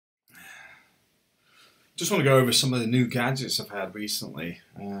Just want to go over some of the new gadgets I've had recently.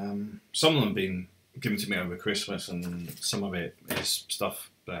 Some of them have been given to me over Christmas, and some of it is stuff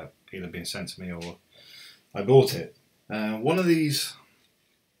that either been sent to me or I bought it. One of these,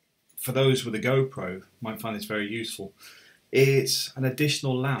 for those with a GoPro, might find this very useful. It's an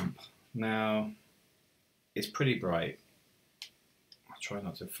additional lamp. Now, it's pretty bright. I'll try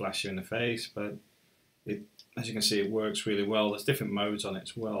not to flash you in the face, but as you can see, it works really well. There's different modes on it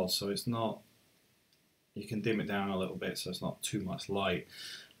as well, so it's not, you can dim it down a little bit so it's not too much light.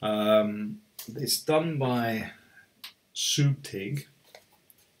 It's done by SupTig.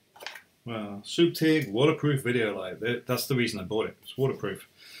 Well, SupTig waterproof video light. That's the reason I bought it. It's waterproof,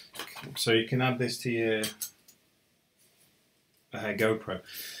 so you can add this to your GoPro.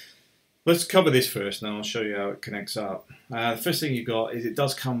 Let's cover this first, and then I'll show you how it connects up. The first thing you've got is it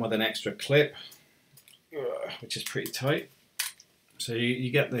does come with an extra clip, which is pretty tight. So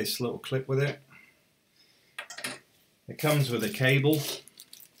you get this little clip with it. It comes with a cable.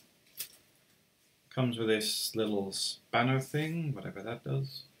 Comes with this little spanner thing, whatever that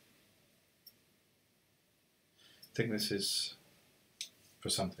does. I think this is for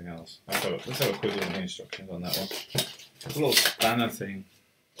something else. Let's have a quick look at the instructions on that one. A little spanner thing.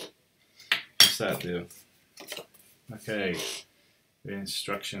 What's that do? Okay, the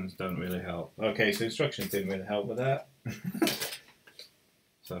instructions don't really help. Okay, so instructions didn't really help with that.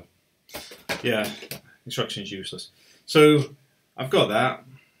 So, yeah, instructions useless. So, I've got that.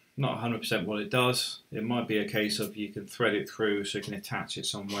 Not 100% what it does. It might be a case of you can thread it through so you can attach it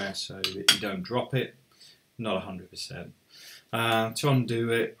somewhere so that you don't drop it. Not 100%. To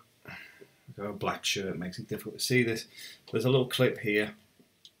undo it, I've got a black shirt, makes it difficult to see this. There's a little clip here.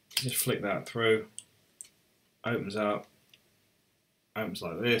 Just flick that through. Opens up. Opens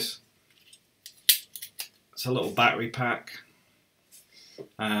like this. It's a little battery pack.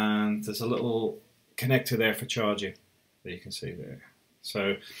 And there's a little connector there for charging that you can see there.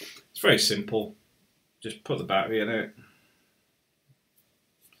 So it's very simple. Just put the battery in it.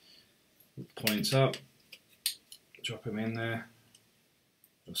 Points up. Drop them in there.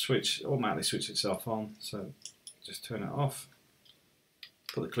 It'll automatically switch itself on. So just turn it off.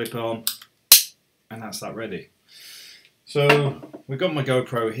 Put the clip on, and that's that ready. So we've got my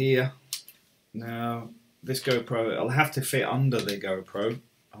GoPro here. Now this GoPro, I'll have to fit under the GoPro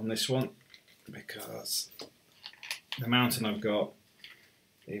on this one because the mounting I've got,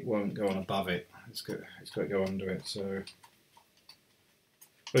 it won't go on above it. It's got to go under it. So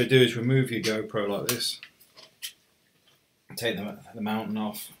what you do is remove your GoPro like this, take the mountain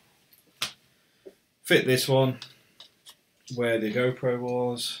off, fit this one where the GoPro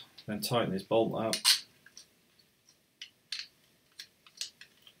was, then tighten this bolt up.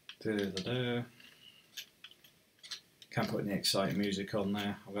 Can't put any exciting music on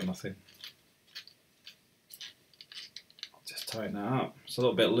there, I've got nothing. Just tighten that up. It's a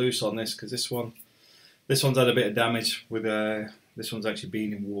little bit loose on this because this one's had a bit of damage with this one's actually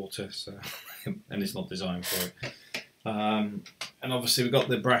been in water, so and it's not designed for it. And obviously we've got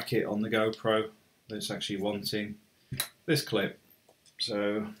the bracket on the GoPro that's actually wanting this clip.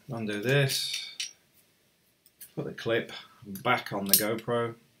 So undo this, put the clip back on the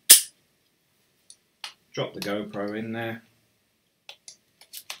GoPro, drop the GoPro in there,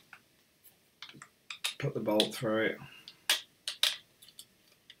 put the bolt through it,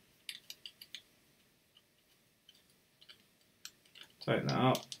 tighten that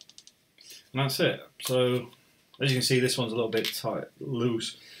up, and that's it. So as you can see, this one's a little bit tight,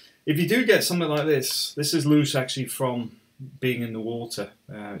 loose. If you do get something like this is loose actually from being in the water.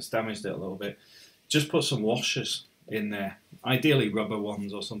 It's damaged it a little bit. Just put some washers in there, ideally rubber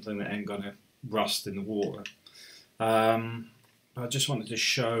ones or something that ain't gonna rust in the water. I just wanted to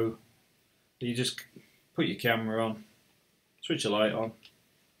show that you just put your camera on, switch your light on,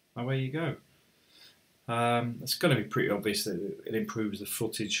 and away you go. It's going to be pretty obvious that it improves the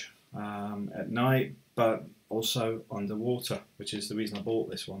footage at night, but also underwater, which is the reason I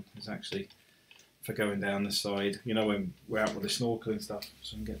bought this one. Is actually for going down the side, you know, when we're out with the snorkeling stuff,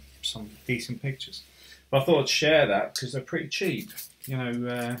 so we can get some decent pictures. But I thought I'd share that because they're pretty cheap. You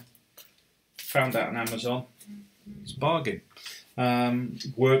know, found that on Amazon. It's a bargain.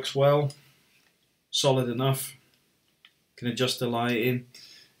 Works well, solid enough. Can adjust the lighting.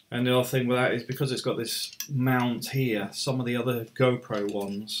 And the other thing with that is because it's got this mount here, some of the other GoPro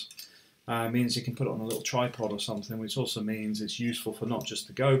ones means you can put it on a little tripod or something, which also means it's useful for not just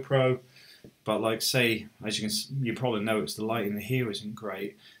the GoPro, but like say, as you probably noticed, the lighting here isn't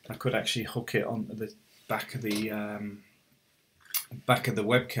great. I could actually hook it onto the back of the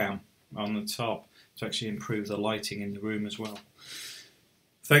webcam on the top to actually improve the lighting in the room as well.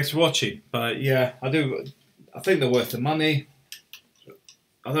 Thanks for watching. But yeah, I think they're worth the money.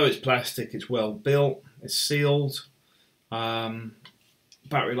 Although it's plastic, it's well built, it's sealed,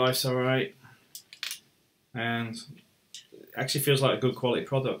 battery life's alright, and it actually feels like a good quality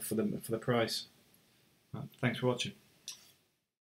product for the price. Thanks for watching.